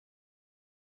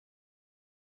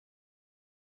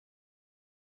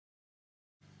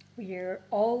We're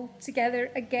all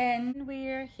together again.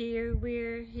 We're here,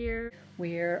 we're here.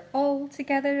 We're all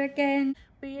together again.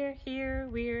 We're here,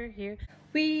 we're here.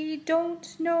 We don't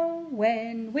know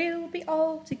when we'll be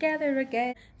all together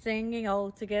again. Singing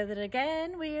all together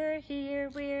again. We're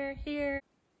here, we're here.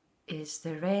 Is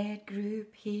the red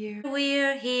group here?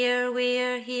 We're here,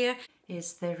 we're here.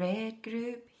 Is the red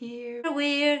group here?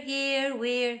 We're here,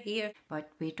 we're here. But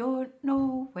we don't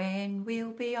know when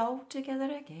we'll be all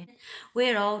together again.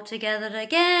 We're all together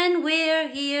again. We're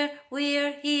here,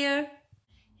 we're here.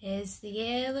 Is the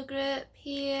yellow group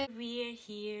here? We're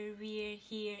here, we're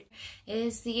here.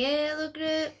 Is the yellow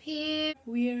group here?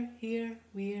 We're here,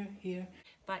 we're here.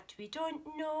 But we don't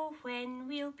know when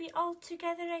we'll be all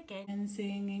together again. And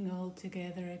singing all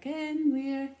together again.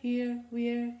 We're here,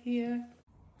 we're here.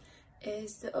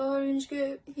 Is the orange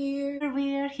group here?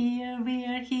 We're here,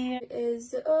 we're here.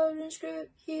 Is the orange group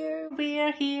here?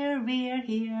 We're here, we're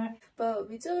here. But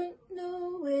we don't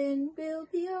know when we'll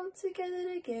be all together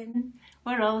again.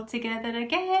 We're all together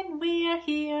again. We're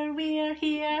here, we're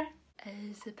here.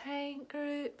 Is the pink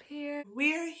group here?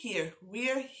 We're here,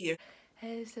 we're here.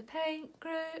 Is the pink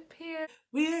group here?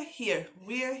 We're here,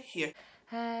 we're here.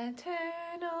 And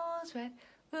who knows when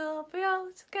we'll be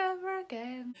all together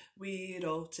again. We're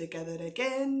all together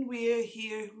again. We're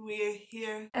here, we're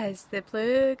here. Is the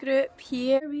blue group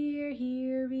here? We're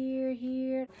here, we're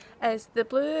here. Is the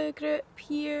blue group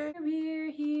here?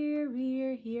 We're here,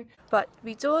 we're here. But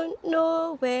we don't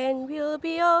know when we'll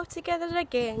be all together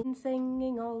again.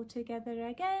 Singing all together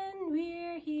again.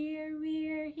 We're here,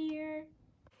 we're here.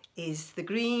 Is the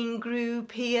green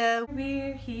group here?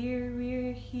 We're here,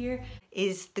 we're here.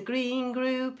 Is the green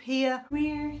group here?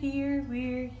 We're here,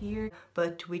 we're here.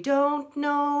 But we don't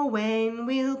know when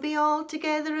we'll be all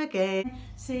together again.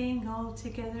 Sing all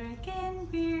together again.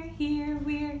 We're here,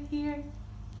 we're here.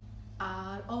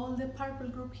 Are all the purple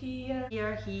group here?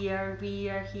 We're here,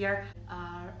 we're here.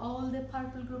 Are all the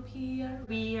purple group here?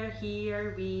 We're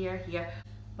here, we're here.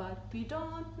 But we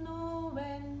don't know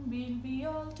when we'll be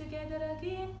all together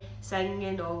again.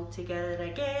 Singing all together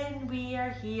again.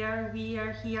 We're here,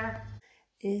 we're here.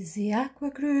 Is the aqua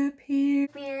group here?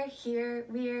 We're here,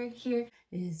 we're here.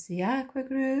 Is the aqua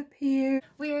group here?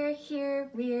 We're here,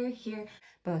 we're here.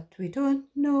 But we don't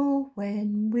know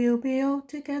when we'll be all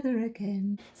together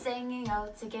again. Singing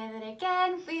all together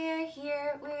again. We're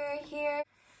here, we're here.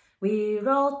 We're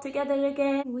all together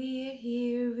again. We're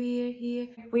here, we're here.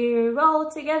 We're all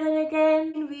together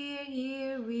again. We're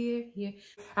here, we're here.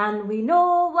 And we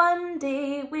know one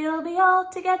day we'll be all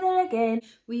together again.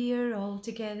 We're all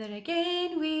together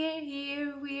again. We're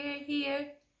here, we're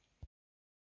here.